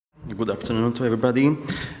good afternoon to everybody.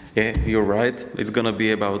 Yeah, you're right. It's gonna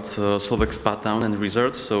be about Slovak spa town and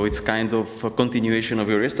resorts. So it's kind of a continuation of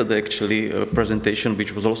your yesterday, actually, presentation,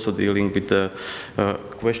 which was also dealing with the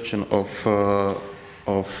question of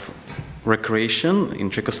recreation in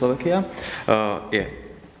Czechoslovakia. Yeah.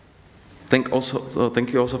 Thank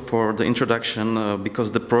you also for the introduction,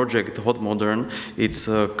 because the project Hot Modern, it's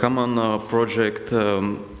a common project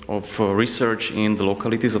of research in the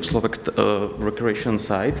localities of Slovak recreation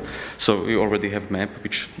sites. So we already have map,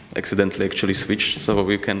 which accidentally actually switched, so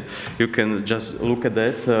you can just look at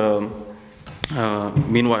that.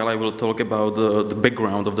 Meanwhile, I will talk about the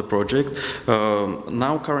background of the project.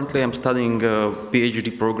 Now, currently, I'm studying a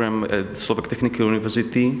PhD program at Slovak Technical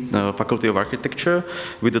University, Faculty of Architecture,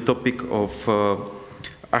 with the topic of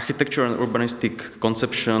architecture and urbanistic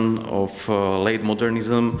conception of late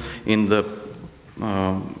modernism in the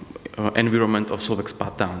environment of Slovak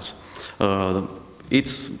spa towns.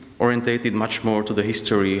 It's orientated much more to the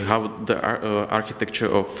history, how the architecture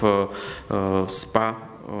of spa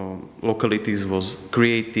localities was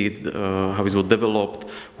created, how it was developed,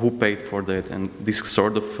 who paid for that, and this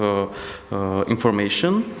sort of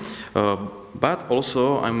information. But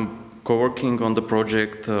also I'm co-working on the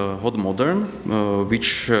project Hot Modern,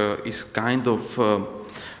 which is kind of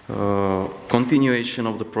continuation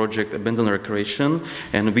of the project Abandoned Recreation,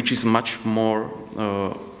 and which is much more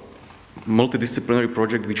multidisciplinary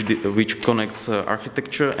project which connects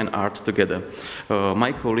architecture and art together.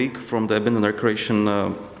 My colleague from the Abandoned Recreation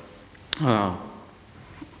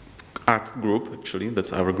art group, actually,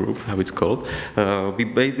 that's our group, how it's called, we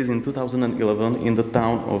based this in 2011 in the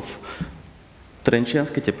town of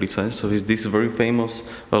Trenčianske Teplice, so it's this very famous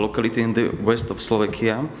locality in the west of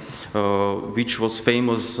Slovakia, which was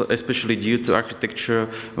famous especially due to architecture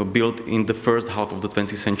built in the first half of the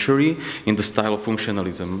 20th century in the style of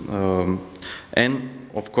functionalism. And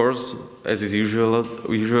of course, as is usual,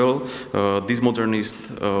 these modernist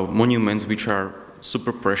monuments, which are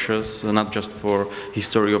super precious, not just for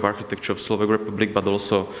history of architecture of Slovak Republic, but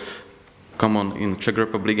also common in Czech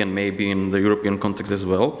Republic and maybe in the European context as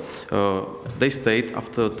well. They stayed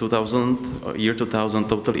after 2000, year 2000,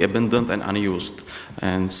 totally abandoned and unused.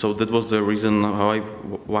 And so that was the reason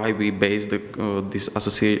why we based this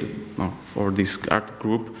association or this art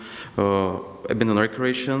group, Abandoned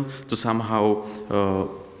Recreation, to somehow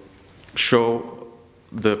show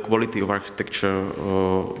the quality of architecture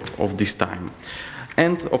of this time.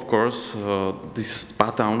 And of course, this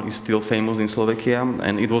spa town is still famous in Slovakia,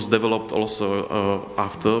 and it was developed also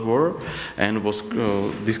after war, and was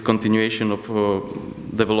this continuation of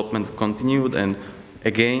development continued, and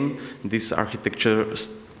again, this architecture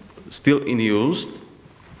still in use,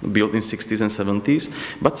 built in 60s and 70s,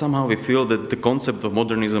 but somehow we feel that the concept of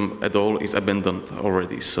modernism at all is abandoned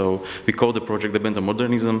already. So we call the project Abandoned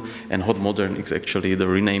Modernism, and Hot Modern is actually the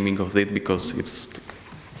renaming of it, because it's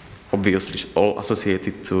obviously all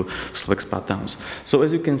associated to Slovak spa towns. So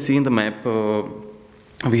as you can see in the map,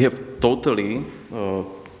 we have totally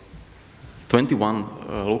 21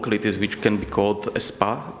 localities which can be called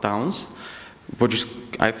spa towns, which is,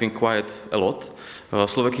 I think, quite a lot.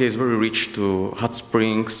 Slovakia is very rich to hot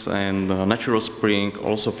springs and natural spring,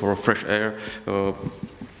 also for fresh air,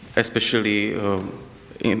 especially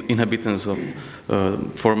inhabitants of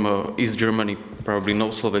from East Germany probably know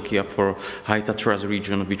Slovakia for High Tatras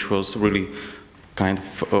region, which was really kind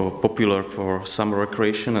of popular for summer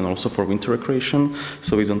recreation and also for winter recreation.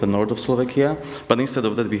 So it's on the north of Slovakia. But instead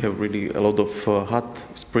of that, we have really a lot of hot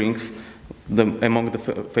springs. Among the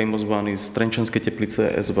famous one is Trenčianske Teplice,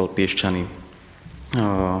 as well Piešťany.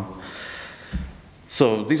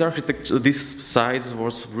 So these sites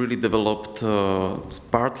was really developed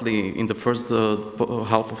partly in the first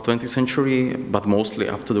half of 20th century, but mostly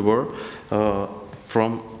after the war,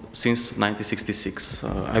 since 1966.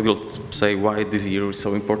 I will say why this year is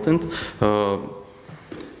so important.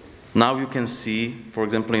 Now you can see, for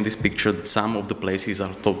example, in this picture, that some of the places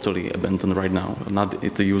are totally abandoned right now, not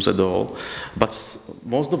in use at all, but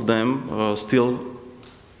most of them still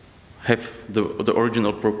have the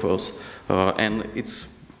original purpose, and it's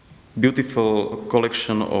beautiful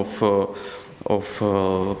collection of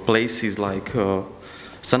places like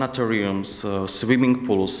sanatoriums, swimming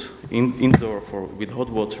pools, indoor with hot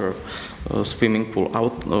water, swimming pool,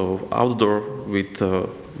 outdoor with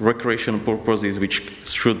recreation purposes, which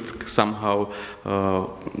should somehow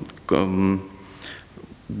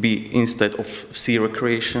be instead of sea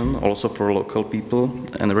recreation, also for local people,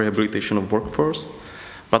 and rehabilitation of workforce.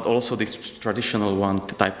 But also this traditional one,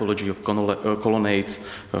 the typology of colonnades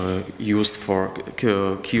used for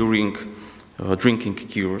curing, drinking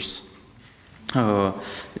cures.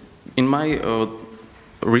 In my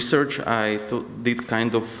research, I did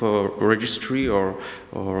kind of registry or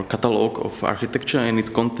catalog of architecture, and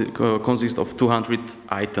it consists of 200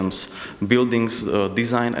 items, buildings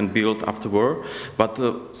designed and built afterward. But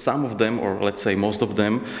some of them, or let's say most of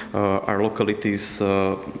them, are localities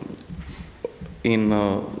in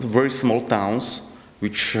very small towns,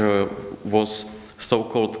 which was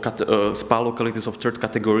so-called spa localities of third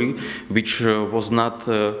category, which was not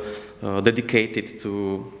dedicated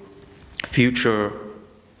to future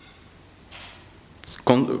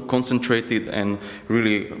concentrated and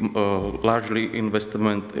really largely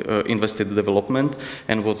invested development,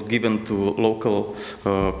 and was given to local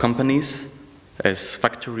companies as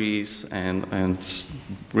factories and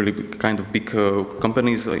really kind of big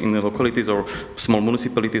companies in the localities or small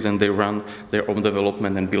municipalities, and they run their own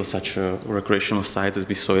development and build such recreational sites as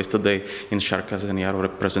we saw yesterday in Šarkas and Jaro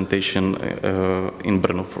representation in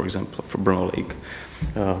Brno, for example, for Brno Lake.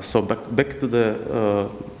 So back to the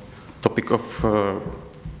topic of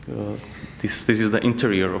this is the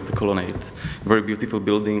interior of the colonnade. Very beautiful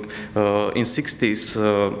building. In 60s,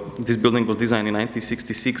 this building was designed in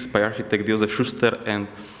 1966 by architect Josef Schuster and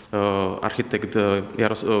architect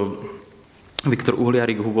Viktor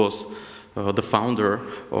Uhliarik, who was the founder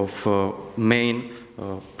of main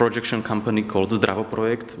projection company called Zdravo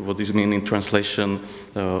Projekt. What this means in translation,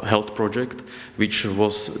 health project, which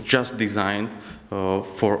was just designed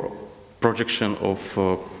for projection of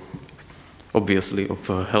obviously of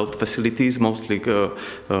health facilities, mostly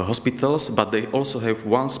hospitals, but they also have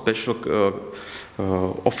one special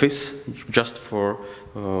office just for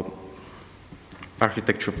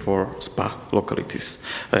architecture for spa localities.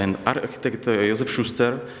 And architect Josef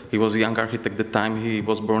Schuster, he was a young architect at the time. He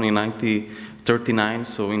was born in 1939,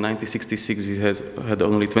 so in 1966 he had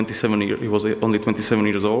only 27 years. He was only 27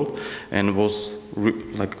 years old, and was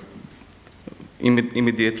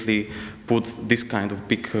immediately put this kind of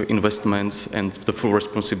big investments and the full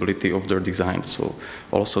responsibility of their design. So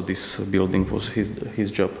also this building was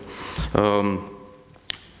his job.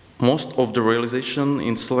 Most of the realization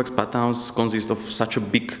in Slovak spa towns consists of such a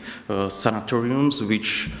big sanatoriums,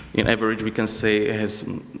 which in average we can say has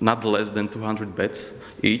not less than 200 beds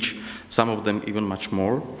each, some of them even much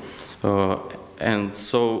more. And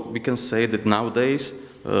so we can say that nowadays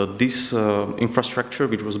this infrastructure,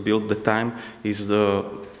 which was built at the time, is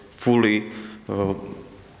fully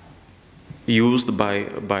used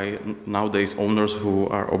by nowadays owners who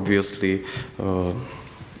are obviously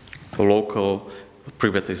local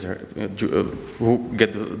privatizers who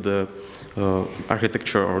get the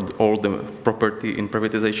architecture or all the property in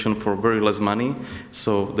privatization for very less money.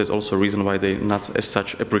 So there's also a reason why they not as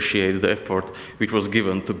such appreciate the effort which was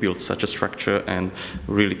given to build such a structure and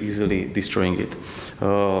really easily destroying it.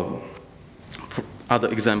 Other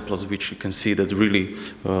examples which you can see that really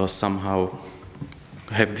somehow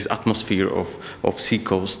have this atmosphere of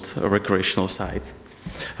seacoast recreational sites.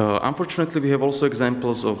 Unfortunately, we have also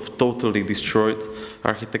examples of totally destroyed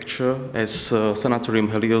architecture, as Sanatorium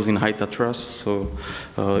Helios in High Tatras. So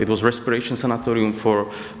it was respiration sanatorium for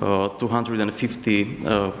 250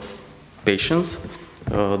 patients.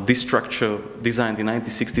 This structure, designed in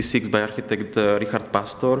 1966 by architect Richard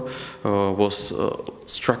Pastor, was a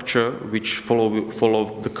structure which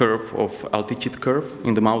followed the curve of altitude curve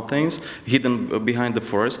in the mountains, hidden behind the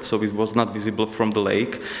forest, so it was not visible from the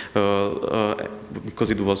lake because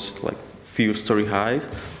it was like few story high,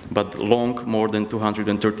 but long, more than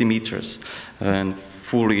 230 meters, and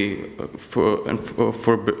fully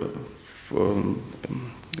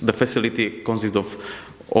the facility consists of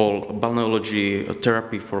all balneology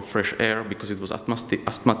therapy for fresh air, because it was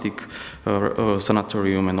asthmatic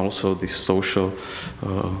sanatorium, and also this social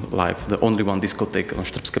life, the only one discotheque on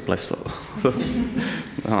Štrbské pleso.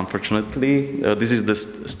 Unfortunately, this is the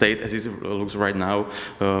state as it looks right now,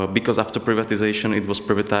 because after privatization it was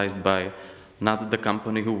privatized by not the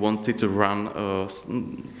company who wanted to run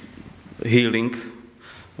healing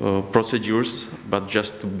procedures, but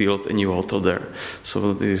just to build a new hotel there.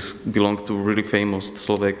 So this belonged to really famous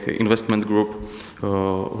Slovak investment group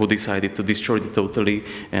who decided to destroy it totally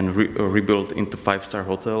and rebuild into 5-star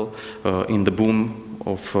hotel in the boom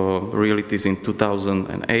of realities in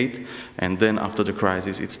 2008, and then after the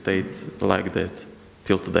crisis it stayed like that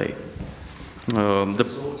till today.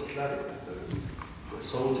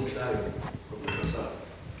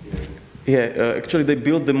 Yeah, actually they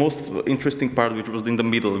built the most interesting part, which was in the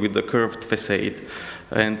middle with the curved facade,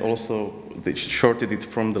 and also they shorted it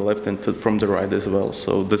from the left and from the right as well.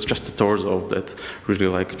 So that's just a torso of that, really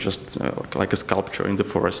like just like a sculpture in the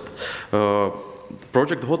forest. the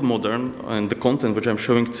project Hot Modern and the content which I'm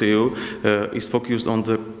showing to you is focused on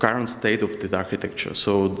the current state of the architecture.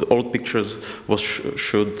 So the old pictures was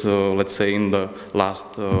shot, let's say, in the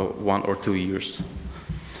last 1 or 2 years.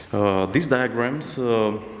 These diagrams,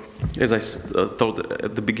 as I told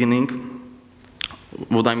at the beginning,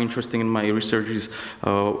 what I'm interested in my research is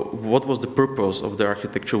what was the purpose of the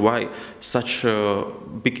architecture, why such a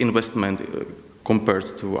big investment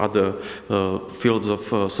compared to other fields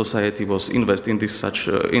of society was invested in this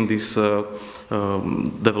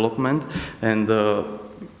development. And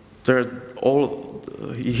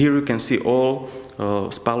here you can see all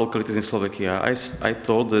spa localities in Slovakia. I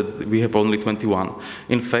thought that we have only 21.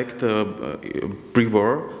 In fact,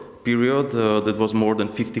 pre-war period, that was more than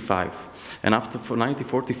 55. And after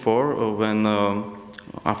 1944, when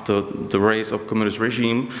after the rise of communist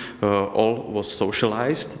regime, all was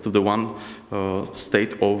socialized to the one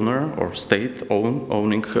state owner or state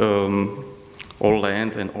owning all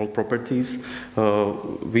land and all properties.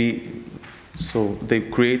 So they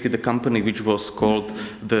created a company which was called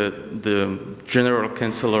the General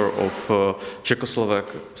Councilor of Czechoslovak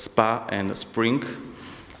Spa and Spring,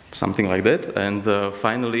 something like that. And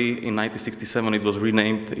finally, in 1967, it was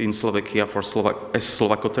renamed in Slovakia for as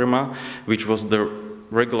Slovakoterma, which was the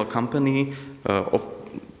regular company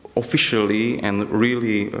officially and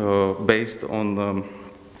really based on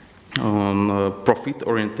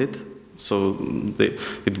profit-oriented. So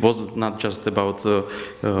it was not just about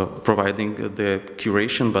providing the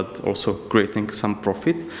curation, but also creating some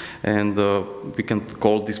profit. And we can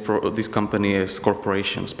call this company as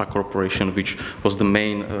corporation, Spa Corporation, which was the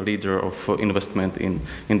main leader of investment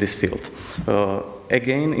in this field.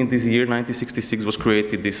 Again, in this year, 1966, was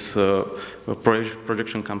created this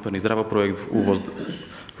projection company, Zdravo Projekt, who was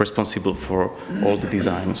responsible for all the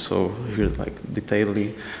design. So here, like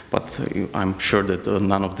detailedly, but I'm sure that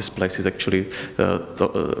none of this place is actually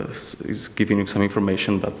is giving you some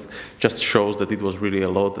information, but just shows that it was really a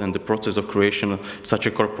lot, and the process of creation of such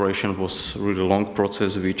a corporation was really a long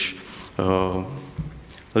process, which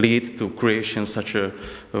lead to creation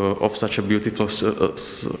of such a beautiful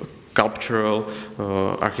sculptural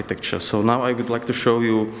architecture. So now I would like to show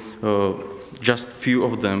you just few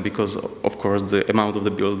of them, because of course the amount of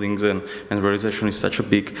the buildings and realization is such a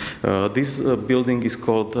big. This building is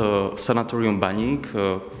called Sanatorium Baník,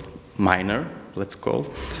 minor, let's call,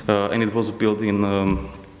 and it was built in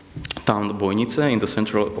town Bojnice in the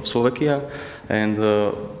center of Slovakia, and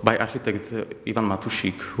by architect Ivan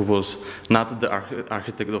Matušík, who was not the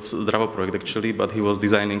architect of Zdravo Projekt actually, but he was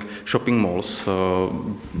designing shopping malls,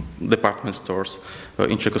 department stores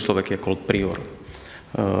in Czechoslovakia called Prior.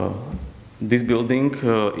 This building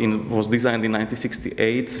was designed in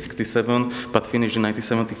 1968, 67, but finished in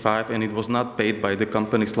 1975, and it was not paid by the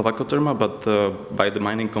company Slovakoterma, but by the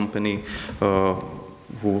mining company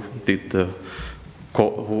who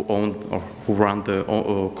owned or who ran the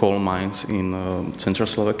coal mines in central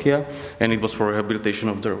Slovakia, and it was for rehabilitation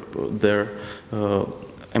of their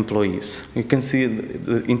employees. You can see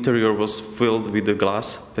the interior was filled with the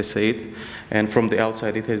glass facade, and from the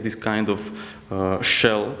outside it has this kind of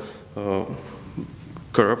shell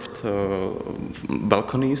curved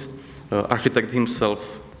balconies. Architect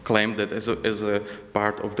himself claimed that as a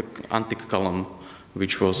part of the antique column,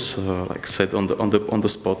 which was like set on the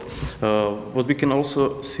spot. What we can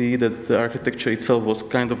also see that the architecture itself was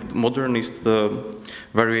kind of modernist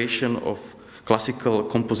variation of classical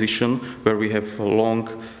composition, where we have a long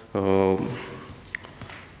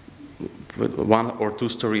 1 or 2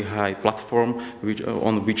 story high platform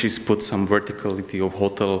on which is put some verticality of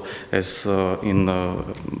hotel, as in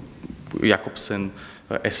Jacobsen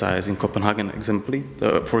SAS in Copenhagen,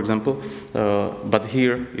 for example. But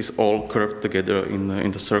here is all curved together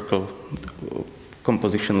in the circle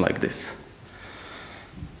composition like this.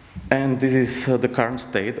 And this is the current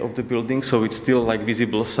state of the building, so it's still like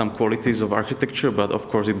visible some qualities of architecture, but of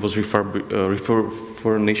course it was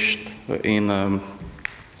refurnished in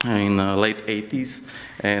late 80s,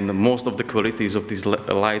 and most of the qualities of this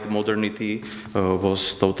light modernity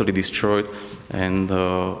was totally destroyed, and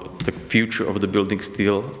the future of the building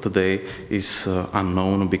still today is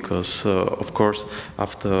unknown, because of course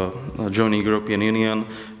after joining European Union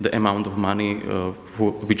the amount of money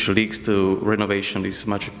which leaks to renovation is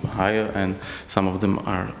much higher, and some of them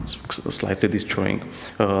are slightly destroying.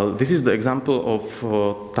 This is the example of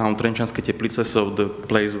town Trenčanské Teplice, so the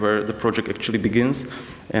place where the project actually begins.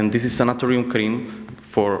 And this is Sanatorium Krim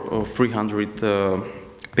for 300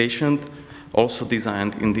 patients, also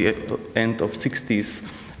designed in the end of 60s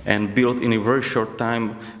and built in a very short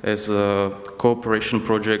time as a cooperation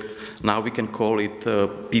project. Now we can call it a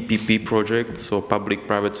PPP project, so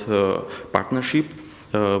public-private partnership,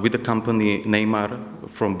 with the company Neymar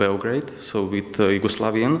from Belgrade, so with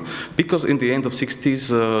Yugoslavian, because in the end of 60s,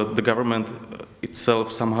 the government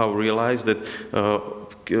itself somehow realized that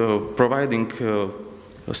providing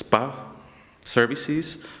spa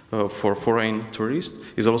services for foreign tourists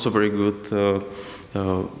is also very good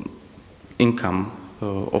income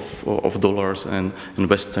of dollars and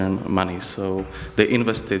Western money. So they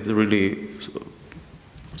invested really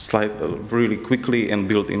really quickly and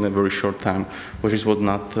built in a very short time, which was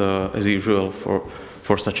not as usual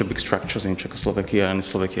for such a big structures in Czechoslovakia, and in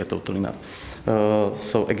Slovakia totally not.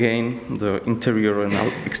 So again, the interior and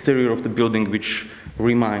exterior of the building, which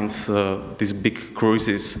reminds these big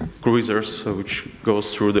cruisers which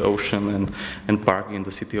goes through the ocean and park in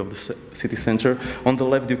the city of the city center. On the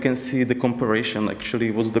left you can see the comparison, actually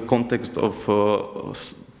what's the context of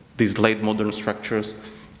these late modern structures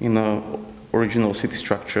in a original city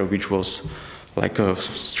structure, which was like a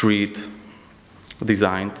street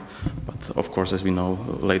designed, but of course, as we know,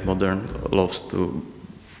 late modern loves to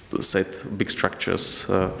set big structures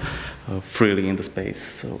freely in the space.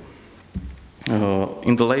 So,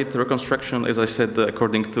 in the late reconstruction, as I said,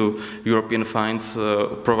 according to European finds,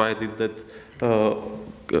 provided that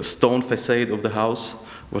a stone facade of the house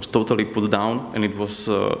was totally put down, and it was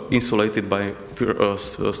insulated by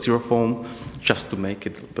styrofoam, just to make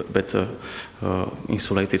it better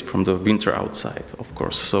insulated from the winter outside, of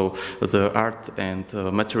course. So the art and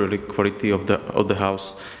material quality of the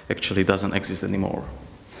house actually doesn't exist anymore.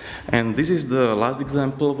 And this is the last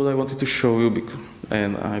example that I wanted to show you,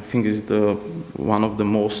 and I think is one of the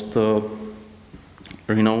most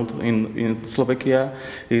renowned in Slovakia,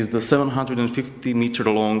 is the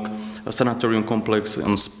 750-meter-long sanatorium complex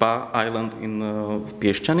on Spa Island in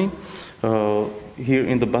Piešťany. Here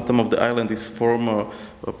in the bottom of the island is former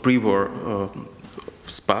pre-war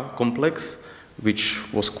spa complex, which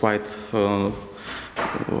was quite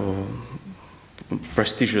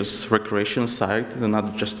prestigious recreation site,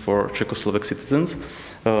 not just for Czechoslovak citizens.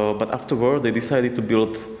 But afterward, they decided to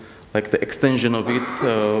build like the extension of it,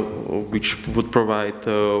 which would provide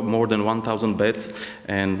more than 1,000 beds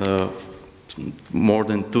and more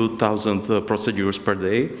than 2,000 procedures per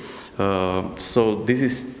day. So this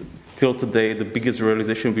is till today the biggest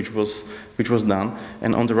realization which was done.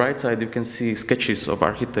 And on the right side you can see sketches of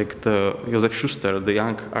architect Josef Schuster, the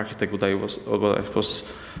young architect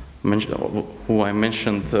who I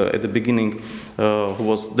mentioned at the beginning, who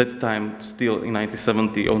was that time still in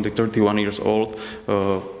 1970 only 31 years old,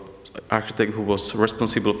 architect who was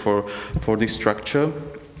responsible for this structure.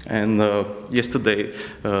 And yesterday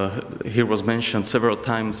here was mentioned several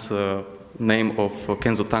times name of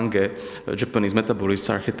Kenzo Tange, a Japanese metabolist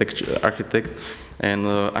architect, and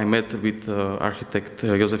I met with architect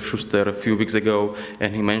Josef Schuster a few weeks ago,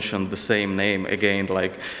 and he mentioned the same name again.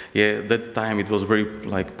 Like, yeah, that time it was very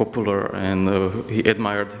like popular, and he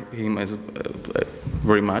admired him as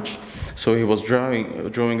very much. So he was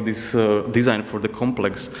drawing this design for the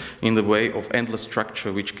complex in the way of endless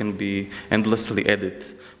structure, which can be endlessly added,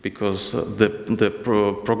 because the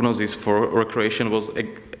prognosis for recreation was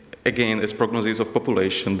again as prognosis of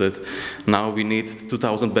population, that now we need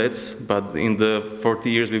 2,000 beds, but in the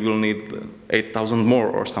 40 years we will need 8,000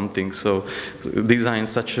 more or something. So design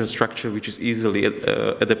such a structure which is easily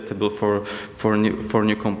adaptable for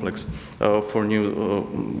new complex, for new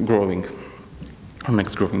growing, or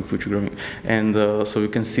next growing, future growing. And so you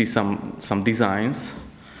can see some designs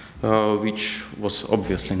which was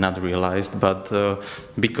obviously not realized, but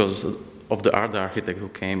because of the other architect who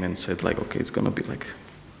came and said like, okay, it's gonna be like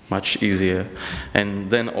much easier. And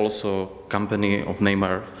then also company of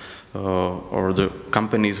Neymar or the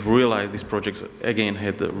companies who realized these projects again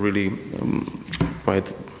had a really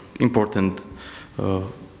quite important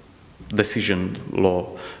decision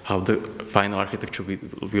law, how the final architecture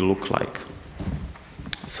will look like.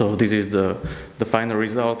 So this is the final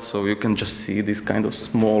result. So you can just see this kind of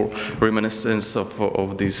small reminiscence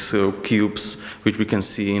of these cubes, which we can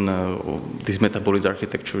see in this metabolist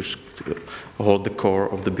architecture, which hold the core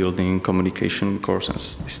of the building, communication cores and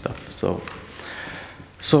this stuff.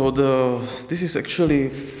 So this is actually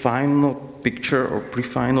final picture or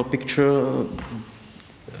pre-final picture.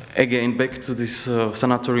 Again, back to this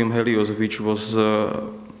sanatorium Helios, which was,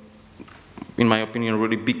 in my opinion,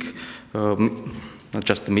 really big. Not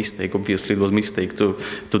just a mistake, obviously it was a mistake to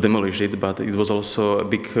demolish it, but it was also a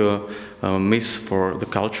big miss for the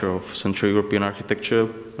culture of Central European architecture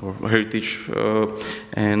or heritage,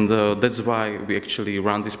 and that's why we actually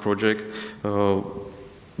run this project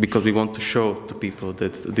because we want to show to people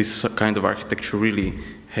that this kind of architecture really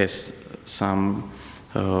has some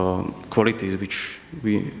qualities which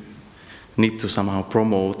we need to somehow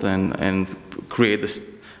promote and create this,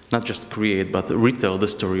 not just create, but retell the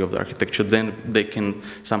story of the architecture. Then they can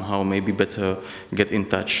somehow maybe better get in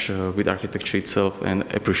touch with architecture itself and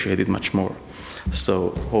appreciate it much more. So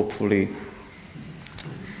hopefully,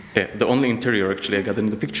 yeah, the only interior actually I got in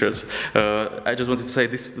the pictures. I just wanted to say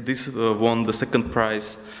this won the second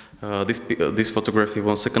prize. This photography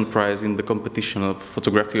won second prize in the competition of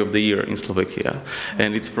photography of the year in Slovakia,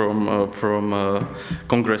 and it's from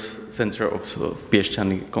Congress Center of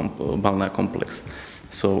Piešťany balneological complex.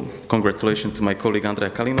 So congratulations to my colleague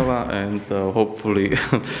Andrea Kalinova, and hopefully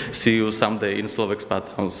see you someday in Slovak's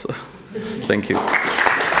pathos. Thank you.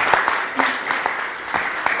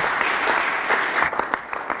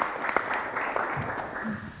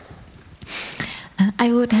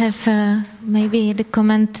 I would have maybe the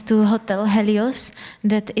comment to Hotel Helios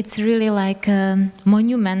that it's really like a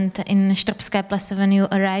monument in Štrbské Place when you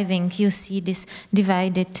arriving. You see this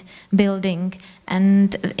divided building,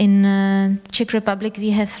 and in Czech Republic we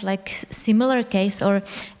have like similar case, or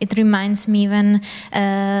it reminds me when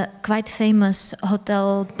quite famous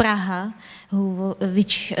Hotel Praha,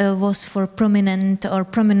 which was for prominent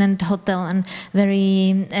hotel and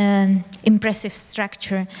very impressive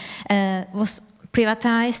structure, was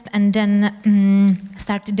privatized and then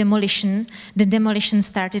started demolition. The demolition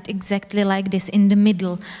started exactly like this, in the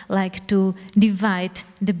middle, like to divide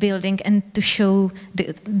the building and to show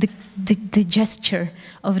the gesture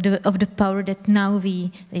of the power that now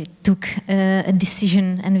we took a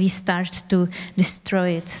decision and we start to destroy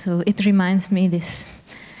it. So it reminds me this.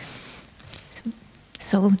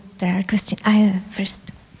 So there are questions.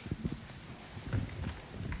 First.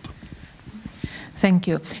 Thank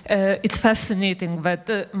you. It's fascinating, but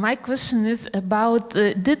my question is about,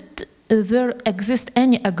 did there exist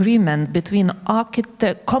any agreement between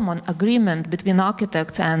common agreement between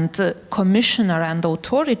architects and commissioner and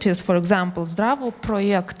authorities, for example, Zdravo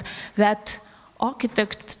project, that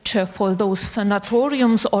architecture for those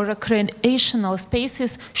sanatoriums or recreational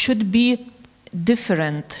spaces should be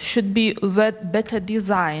different, should be better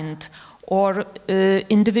designed, or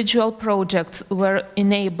individual projects were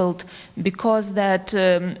enabled because that,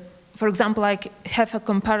 for example, I have a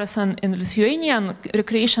comparison in Lithuanian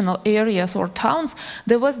recreational areas or towns,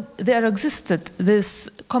 there existed this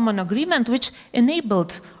common agreement which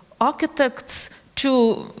enabled architects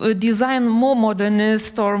to design more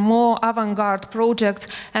modernist or more avant-garde projects,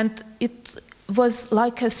 and it was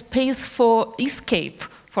like a space for escape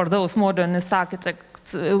for those modernist architects,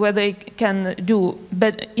 where they can do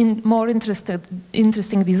more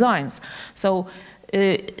interesting designs. So,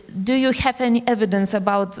 do you have any evidence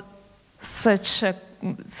about such a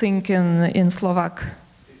thing in Slovak?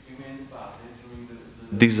 You mean during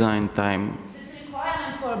the design time? This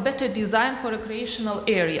requirement for better design for recreational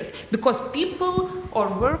areas, because people or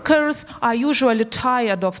workers are usually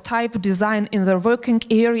tired of type design in their working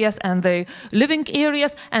areas and their living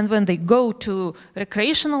areas, and when they go to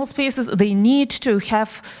recreational spaces, they need to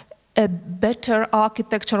have a better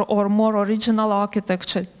architecture or more original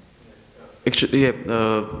architecture. Actually, yeah,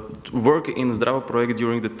 work in Zdravo project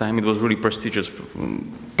during the time, it was really prestigious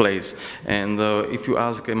place, and if you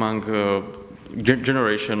ask among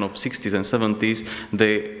generation of 60s and 70s,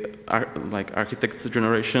 they are like architect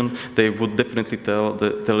generation, they would definitely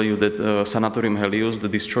tell you that Sanatorium Helios, the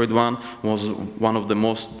destroyed one, was one of the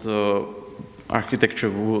most architecture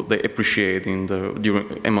they appreciate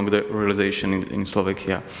among the realization in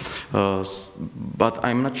Slovakia. But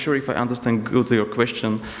I'm not sure if I understand good your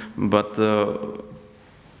question, but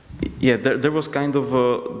yeah, there was kind of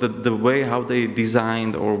the way how they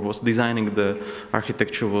designed or was designing the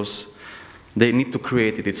architecture was, they need to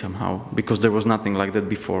create it somehow, because there was nothing like that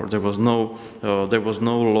before. There was no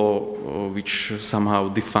law which somehow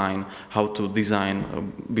define how to design a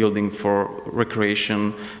building for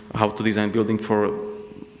recreation, how to design building for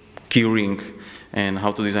curing, and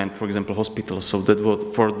how to design, for example, hospitals. So that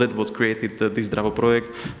was created this Zdravo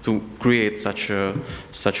project, to create such a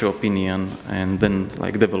opinion, and then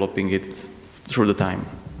like developing it through the time.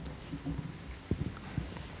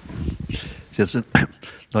 Yes.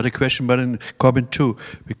 Not a question, but in comment too,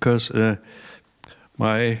 because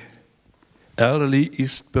my elderly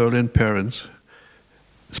East Berlin parents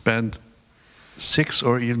spent 6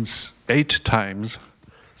 or even 8 times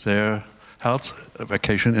their health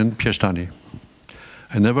vacation in Piešťany.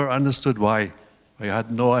 I never understood why. I had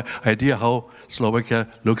no idea how Slovakia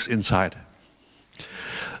looks inside.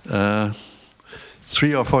 3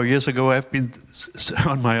 or 4 years ago, I've been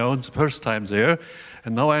on my own first time there,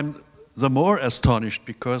 and now I'm the more astonished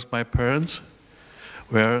because my parents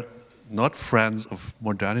were not friends of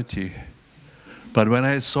modernity. But when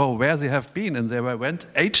I saw where they have been, and they went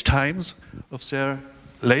 8 times of their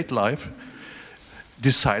late life,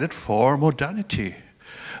 decided for modernity.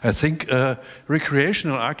 I think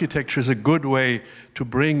recreational architecture is a good way to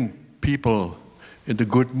bring people in the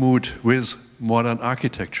good mood with modern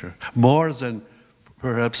architecture, more than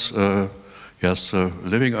perhaps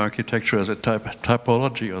living architecture as a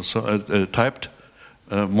typology or so, typed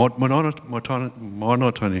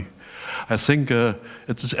monotony. I think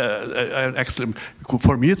it's an excellent.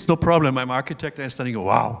 For me, it's no problem. I'm an architect, and I'm standing.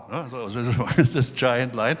 Wow, so this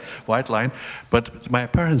giant line, white line. But my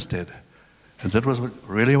parents did, and that was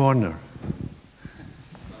really a wonder.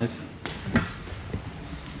 Yes.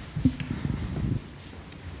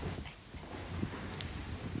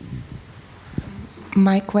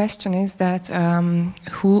 My question is that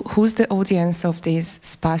who's the audience of this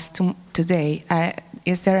space today?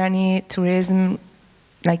 Is there any tourism,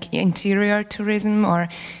 like interior tourism, or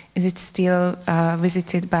is it still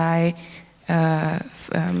visited by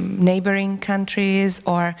neighboring countries?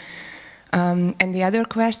 Or and the other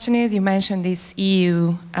question is, you mentioned these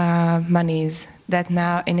EU monies that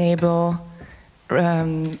now enable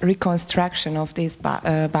reconstruction of this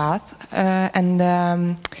bath, and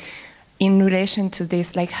in relation to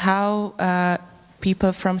this, like how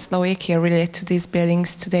people from Slovakia relate to these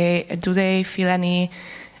buildings today? Do they feel any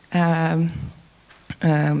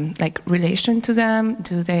like relation to them?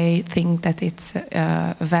 Do they think that it's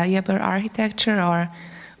valuable architecture,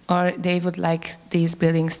 or they would like these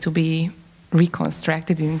buildings to be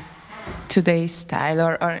reconstructed in today's style,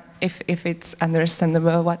 or if it's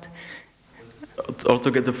understandable, what?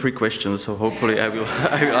 Altogether 3 questions, so hopefully I will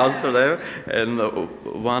answer them, and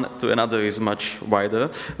one to another is much wider,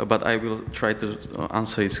 but I will try to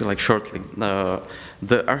answer it like shortly.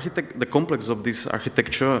 The complex of this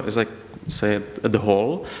architecture, as I said, the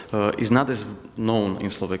whole is not as known in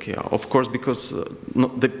Slovakia, of course, because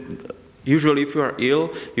usually if you are ill,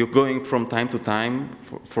 you're going from time to time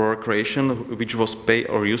for recreation, which was paid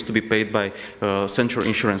or used to be paid by central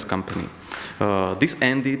insurance company. This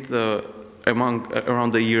ended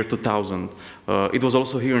around the year 2000. It was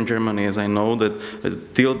also here in Germany, as I know, that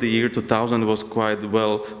till the year 2000 was quite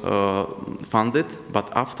well funded, but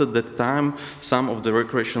after that time some of the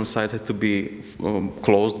recreation sites had to be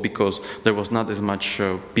closed because there was not as much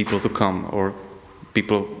people to come, or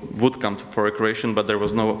people would come for recreation, but there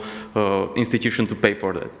was no institution to pay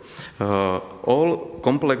for that. All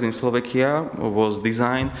complex in Slovakia was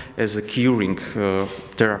designed as a curing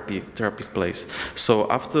therapist place. So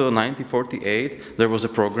after 1948, there was a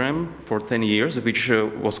program for 10 years, which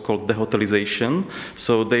was called dehotelization.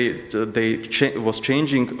 So they was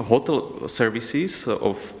changing hotel services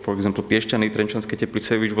of, for example, Piešťany, Trenčanské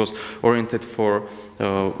Teplice, which was oriented for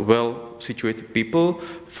well-situated people,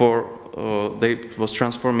 they was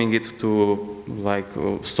transforming it to like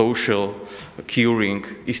social curing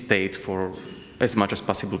estates for as much as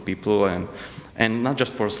possible people, and not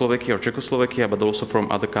just for Slovakia or Czechoslovakia, but also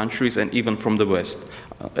from other countries and even from the West,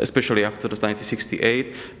 especially after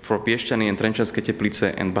 1968 for Piešťany and Trenčanské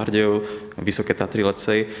Teplice and Bardejov, Vysoké Tatry, let's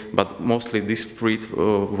say, but mostly this street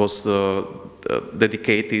was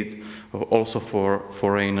dedicated also for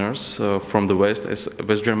foreigners from the West, as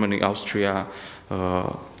West Germany, Austria.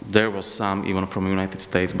 There was some even from the United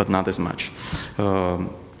States, but not as much.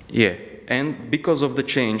 And because of the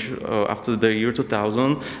change after the year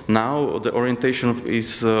 2000, now the orientation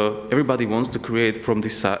is everybody wants to create from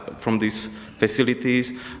these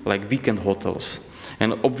facilities like weekend hotels.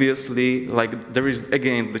 And obviously, like there is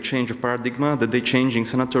again the change of paradigm that they're changing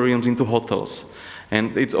sanatoriums into hotels.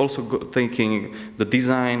 And it's also thinking the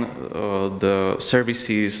design, the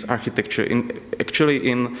services, architecture,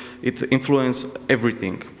 it influences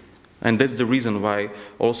everything. And that's the reason why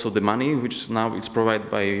also the money, which now is provided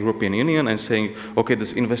by European Union, and saying, okay,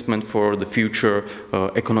 this investment for the future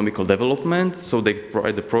economical development. So they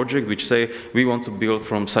provide the project which say, we want to build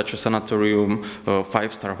from such a sanatorium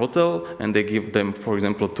 5-star hotel, and they give them, for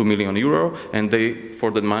example, €2 million, and they, for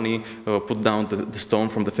that money, put down the stone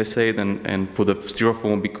from the facade and put a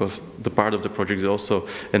styrofoam, because the part of the project is also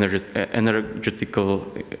energetical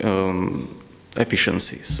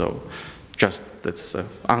efficiency. So. Just that's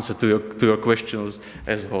answer to your questions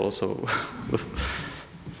as well. So,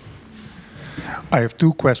 I have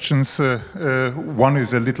 2 questions. One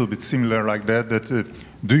is a little bit similar like that.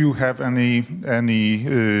 do you have any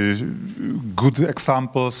good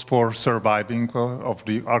examples for surviving of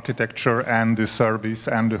the architecture and the service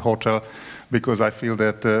and the hotel? Because I feel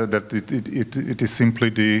that it is simply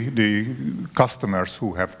the customers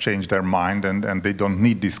who have changed their mind and they don't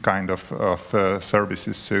need this kind of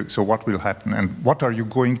services. So what will happen and what are you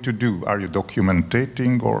going to do? Are you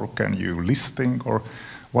documenting or can you listing or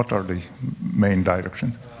what are the main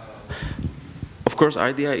directions? Of course,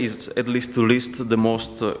 idea is at least to list the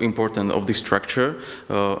most important of this structure.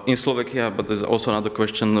 In Slovakia, but there's also another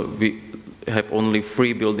question, we have only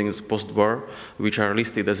 3 buildings post-war which are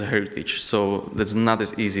listed as a heritage. So that's not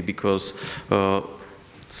as easy because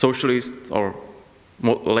socialist or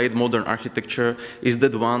late modern architecture is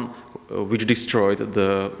that one which destroyed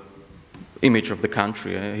the image of the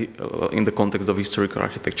country in the context of historical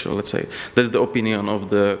architecture, let's say. That's the opinion of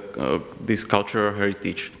this cultural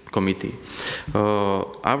heritage committee.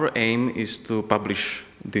 Our aim is to publish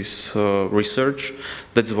this research.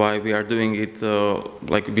 That's why we are doing it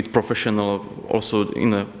like with professional, also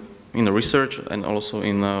in a research and also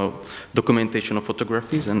in documentation of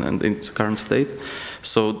photographies and in its current state.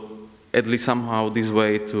 So at least somehow this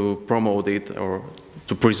way to promote it or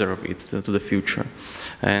to preserve it to the future.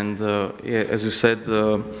 And yeah, as you said,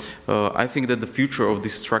 I think that the future of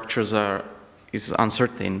these structures is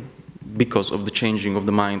uncertain because of the changing of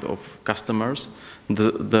the mind of customers,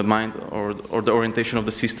 the mind or the orientation of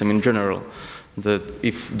the system in general. That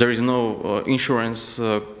if there is no insurance,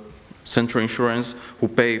 central insurance, who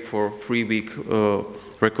pay for 3-week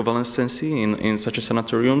reconvalescency in such a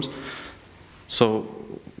sanatoriums, so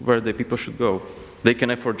where the people should go? They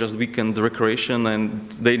can afford just weekend recreation, and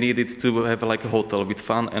they need it to have like a hotel with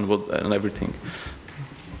fun and everything.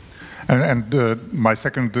 And my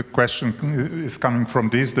second question is coming from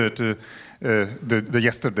this, that the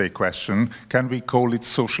yesterday question, can we call it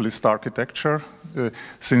socialist architecture?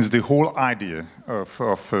 Since the whole idea of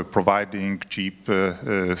providing cheap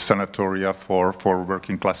sanatoria for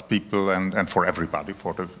working class people and for everybody,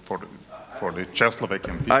 for the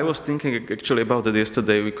Czechoslovakian people. I was thinking actually about it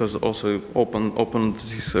yesterday because also opened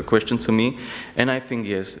this question to me, and I think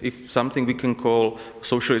yes, if something we can call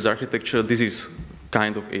socialist architecture, this is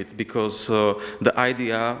kind of it, because the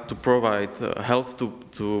idea to provide health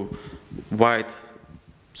to wide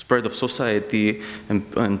spread of society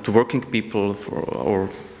and to working people or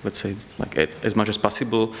let's say like as much as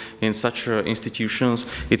possible in such institutions,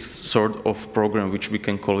 it's sort of program which we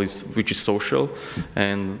can call which is social,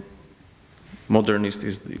 and modernist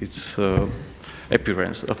is its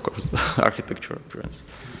appearance, of course, architectural appearance.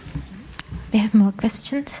 We have more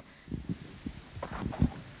questions.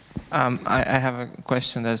 I have a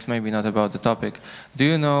question that's maybe not about the topic. Do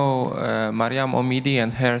you know Mariam Omidi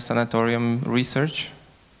and her sanatorium research?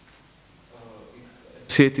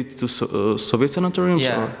 Associated to Soviet sanatoriums?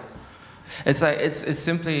 Yeah. Or? It's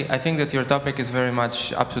simply, I think that your topic is very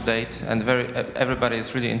much up to date, and everybody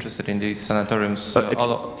is really interested in these sanatoriums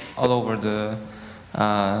all over the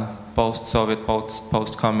post-Soviet,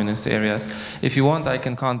 post-communist areas. If you want, I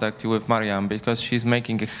can contact you with Mariam, because she's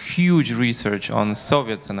making a huge research on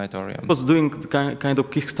Soviet sanatoriums. I was doing kind of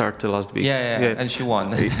Kickstarter last week. Yeah, and she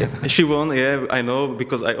won. She won, yeah, I know,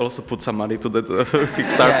 because I also put some money to that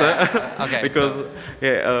Kickstarter. Yeah. Okay, because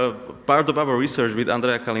part of our research with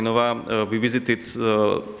Andrea Kalinova, we visited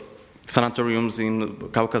sanatoriums in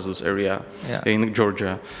Caucasus area, in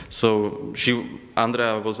Georgia. So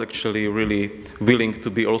Andrea was actually really willing to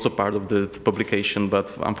be also part of the publication,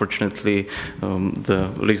 but unfortunately the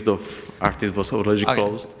list of artists was already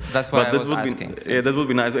closed. That's why I was asking. Yeah, that would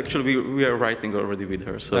be nice. Actually, we are writing already with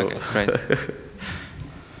her. So. Okay, great.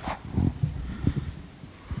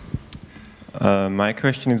 My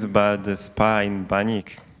question is about the spa in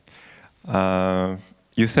Baník.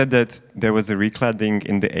 You said that there was a recladding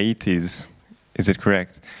in the 80s. Is it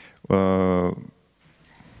correct?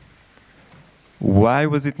 Why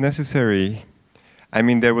was it necessary? I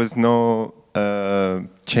mean, there was no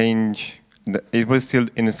change. It was still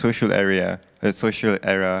in a social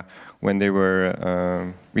era when they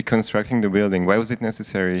were reconstructing the building. Why was it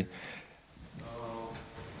necessary?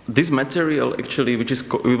 This material actually,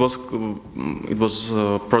 it was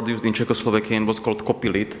produced in Czechoslovakia and was called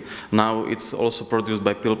Copilit. Now it's also produced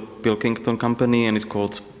by Pilkington company and it's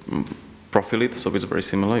called Profilit, so it's very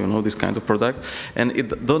similar, you know, this kind of product. And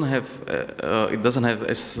it doesn't have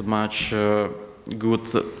as much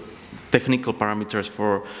good technical parameters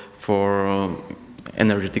for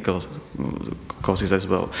energetical causes as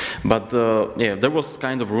well. But yeah, there was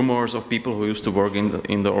kind of rumors of people who used to work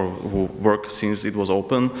in the or who work since it was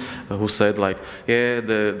open, who said like, yeah,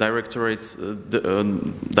 the director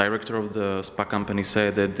of the spa company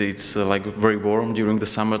said that it's like very warm during the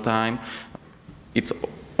summertime. It's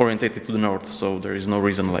orientated to the north, so there is no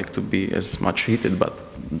reason like to be as much heated, but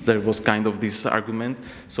there was kind of this argument,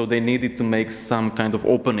 so they needed to make some kind of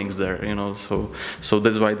openings there, you know, so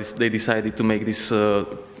that's why they decided to make this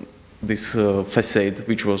facade,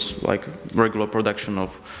 which was like regular production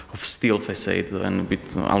of steel facade and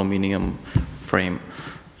with aluminium frame,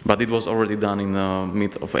 but it was already done in the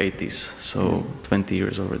mid of 80s, so 20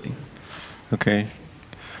 years already. Okay,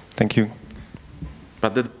 thank you.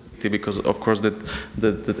 But that, because of course the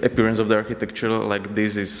appearance of the architecture like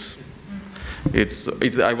this is,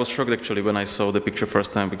 I was shocked actually when I saw the picture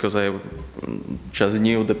first time, because I just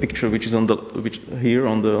knew the picture which is here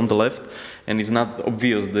on the left, and it's not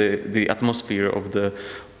obvious the atmosphere of the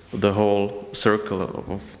whole circle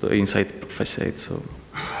of the inside facade. So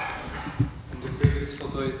the previous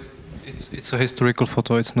photo, it's a historical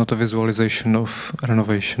photo. It's not a visualization of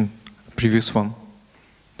renovation. Previous one,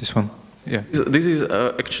 this one. Yeah. This is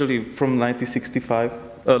actually from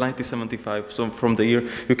 1975, so from the year,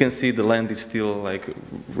 you can see the land is still like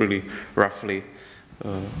really roughly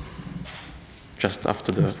just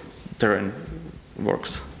after the terrain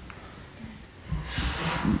works.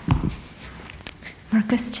 More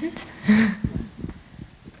questions?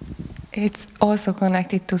 It's also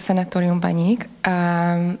connected to Sanatorium Baník.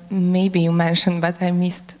 Maybe you mentioned, but I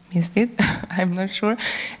missed it. I'm not sure.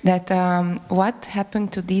 That what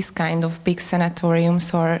happened to these kind of big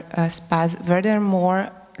sanatoriums or spas? Were there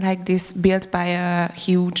more like this built by a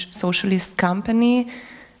huge socialist company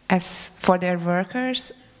as for their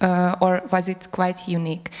workers, or was it quite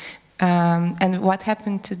unique? And what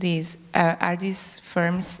happened to these? Are these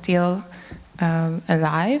firms still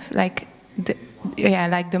alive? Like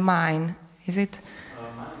like the mine, is it?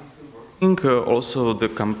 I think also the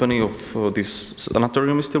company of this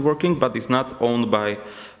sanatorium is still working, but it's not owned by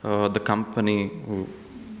the company who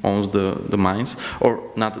owns the mines, or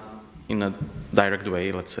not in a direct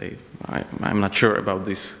way, let's say. I'm not sure about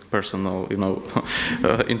these personal, you know,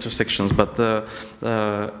 intersections, but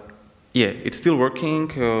yeah, it's still working.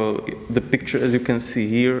 The picture, as you can see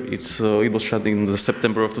here, it was shot in the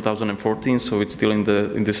September of 2014, so it's still in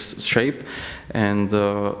this shape. And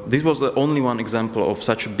this was the only one example of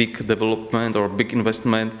such a big development or big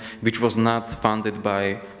investment which was not funded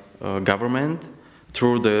by government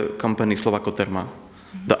through the company Slovakia.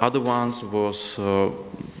 The other ones was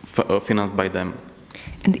financed by them.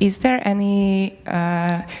 And is there any,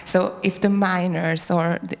 so if the miners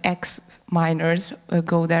or the ex-miners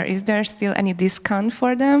go there, is there still any discount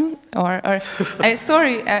for them? Or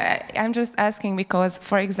sorry, I'm just asking because,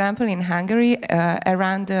 for example, in Hungary,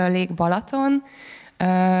 around Lake Balaton,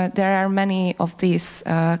 there are many of these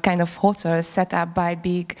kind of hotels set up by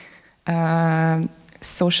big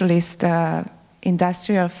socialist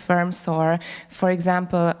industrial firms or, for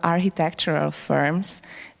example, architectural firms.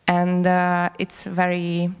 And it's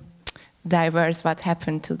very diverse what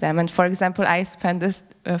happened to them. And for example, I spent the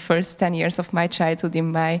first 10 years of my childhood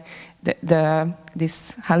in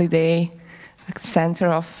this holiday center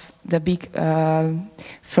of the big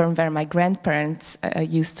firm where my grandparents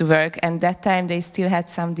used to work. And that time they still had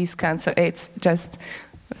some discounts. So it's just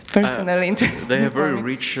personal interest. They have a very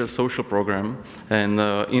rich social program, and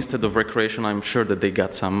instead of recreation, I'm sure that they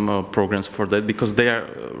got some programs for that, because they are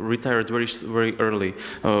retired very, very early.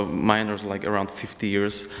 Minors like around 50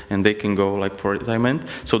 years, and they can go like for retirement.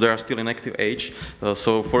 So they are still in active age.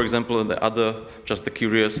 So, for example, the other, just the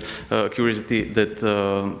curiosity that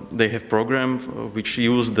they have program which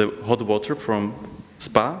use the hot water from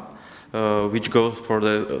spa, which go for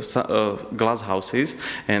the glass houses,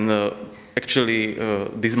 and actually,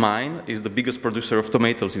 this mine is the biggest producer of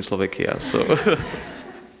tomatoes in Slovakia. So,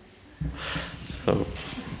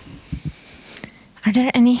 Are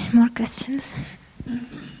there any more questions?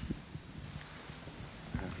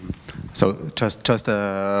 So just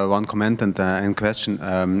one comment and question.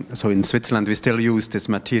 So in Switzerland we still use this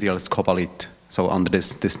material as cobalite. So under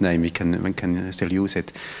this name we can still use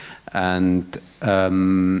it, and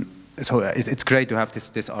so it's great to have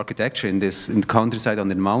this architecture in the countryside on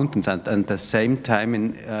the mountains, and at the same time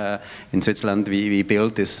in Switzerland we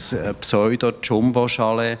built this pseudo jumbo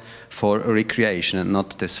chalet for recreation and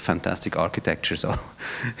not this fantastic architecture. So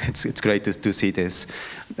it's great to see this.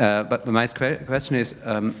 But my question is,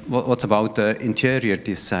 what's about the interior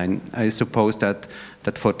design? I suppose that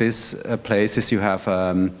for these places you have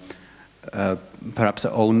perhaps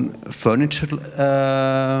own furniture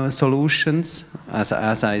solutions,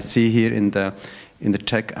 as I see here in the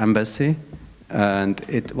Czech embassy. And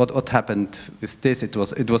what happened with this? It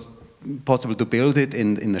was possible to build it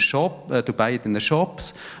in a shop, to buy it in the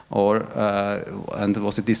shops, or and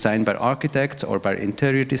was it designed by architects or by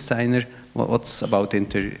interior designer? What's about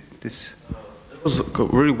interior? This. It was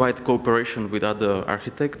really wide cooperation with other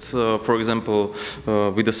architects. For example,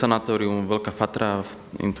 with the sanatorium Veľká Fatra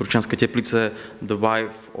in Turčianske Teplice, the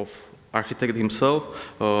wife of architect himself,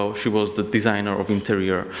 she was the designer of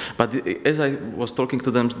interior. But as I was talking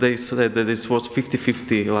to them, they said that this was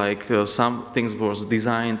 50-50, like some things was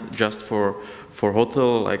designed just for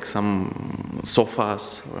hotel, like some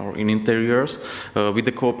sofas or in interiors, with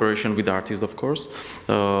the cooperation with artists, of course.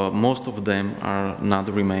 Most of them are not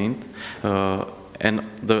remained. And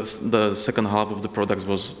the second half of the products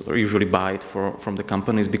was usually bought from the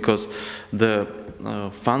companies because the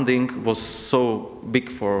funding was so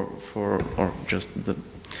big or just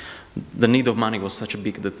the need of money was such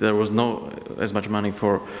big that there was no as much money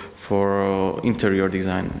for interior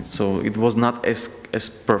design. So it was not as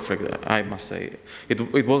perfect, I must say.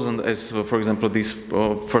 It wasn't as, for example, this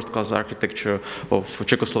first-class architecture of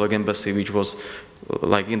Czechoslovak embassy, which was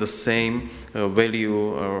like in the same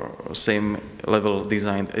value or same level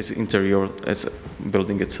designed as interior as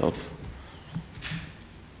building itself.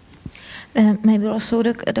 Maybe also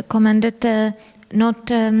the comment that not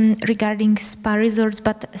regarding spa resorts,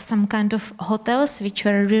 but some kind of hotels which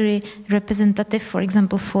were really representative, for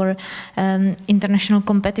example, for international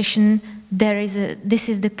competition. This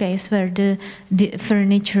is the case where the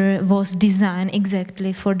furniture was designed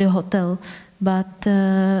exactly for the hotel, but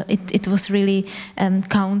it was really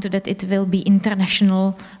counted that it will be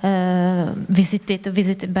international,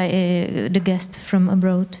 visited by the guest from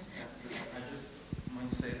abroad.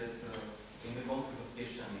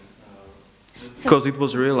 Because it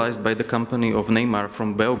was realized by the company of Neymar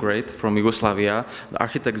from Belgrade, from Yugoslavia, the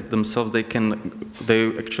architects themselves, they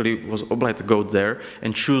actually was obliged to go there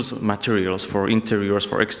and choose materials for interiors,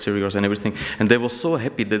 for exteriors and everything. And they were so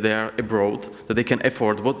happy that they are abroad, that they can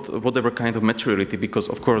afford whatever kind of materiality, because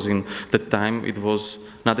of course in that time it was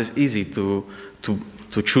not as easy to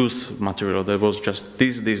choose material. There was just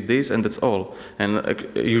this, and that's all. And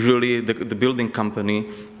usually the building company,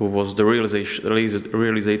 who was the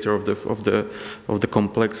realizator of the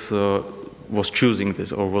complex, was choosing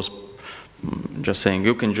this, or was just saying,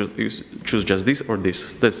 you can choose just this or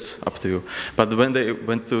this. That's up to you. But when they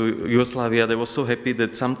went to Yugoslavia, they were so happy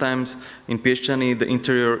that sometimes in Piešťany the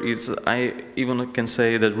interior is, I even can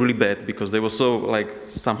say that, really bad, because they were so like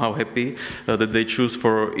somehow happy that they choose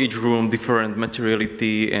for each room different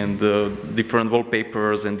materiality and different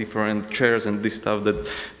wallpapers and different chairs and this stuff that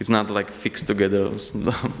is not like fixed together.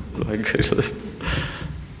 Like,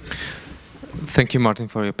 thank you, Martin,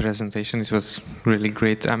 for your presentation. It was really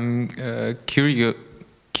great. I'm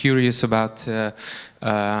curious about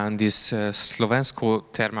this Slovensko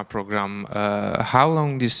Terma program. How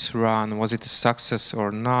long this run? Was it a success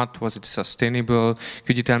or not? Was it sustainable?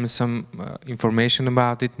 Could you tell me some information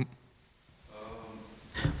about it?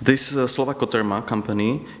 This Slovako Terma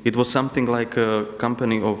company, it was something like a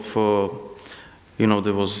company of,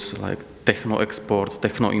 there was like techno export,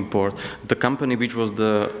 techno import. The company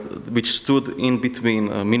which stood in between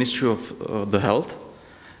Ministry of the Health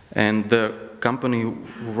and the company who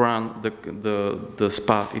ran the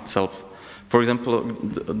spa itself. For example,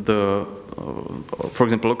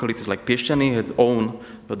 localities like Piešťany had own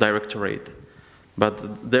directorate,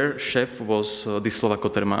 but their chef was this Slovako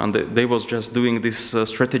Terma, and they was just doing this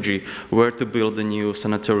strategy where to build a new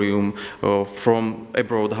sanatorium from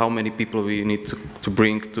abroad, how many people we need to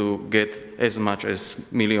bring to get as much as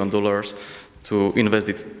 $1 million to invest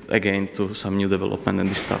it again to some new development and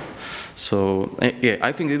this stuff. So yeah,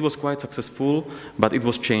 I think it was quite successful, but it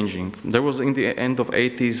was changing. There was in the end of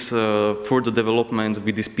 80s further developments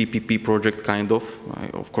with this PPP project, kind of.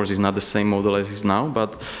 Of course, it's not the same model as is now,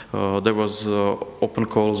 but there was open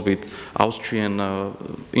calls with Austrian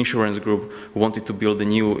insurance group who wanted to build a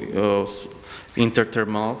new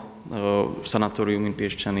interthermal sanatorium in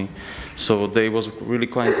Piešťany. So they was really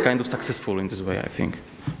kind of successful in this way, I think.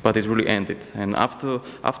 But it really ended. And after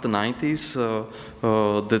 90s,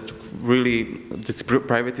 that really this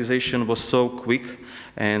privatization was so quick,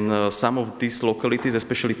 and some of these localities,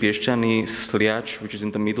 especially Piešťany, Sliač, which is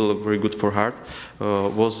in the middle, very good for heart,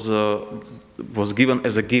 was given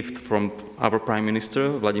as a gift from our Prime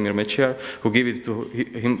Minister, Vladimír Mečiar, who gave it to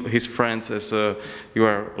his friends as you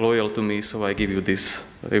are loyal to me, so I give you this.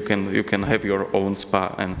 You can have your own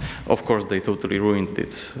spa. And of course, they totally ruined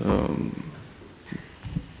it.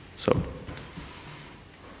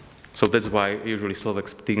 So So that's why usually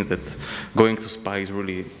Slovaks think that going to spa is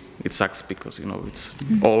really, it sucks because, you know, it's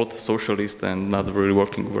old, socialist, and not really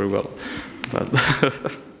working very well.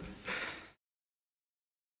 But